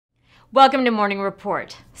Welcome to Morning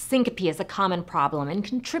Report. Syncope is a common problem and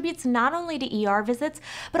contributes not only to ER visits,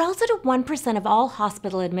 but also to 1% of all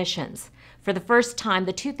hospital admissions. For the first time,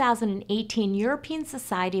 the 2018 European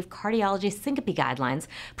Society of Cardiology Syncope guidelines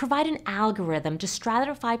provide an algorithm to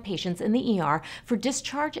stratify patients in the ER for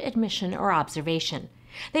discharge, admission, or observation.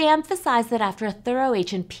 They emphasize that after a thorough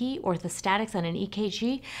H&P, orthostatics, and an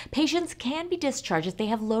EKG, patients can be discharged if they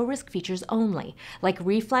have low-risk features only, like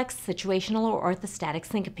reflex, situational, or orthostatic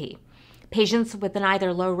syncope. Patients with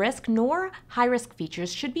neither low-risk nor high-risk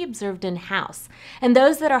features should be observed in-house, and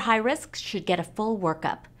those that are high-risk should get a full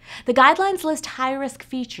workup. The guidelines list high-risk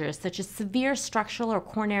features such as severe structural or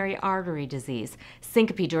coronary artery disease,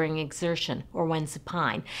 syncope during exertion or when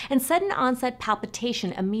supine, and sudden onset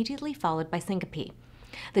palpitation immediately followed by syncope.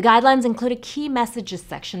 The guidelines include a key messages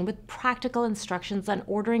section with practical instructions on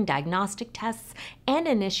ordering diagnostic tests and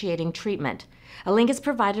initiating treatment. A link is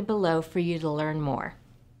provided below for you to learn more.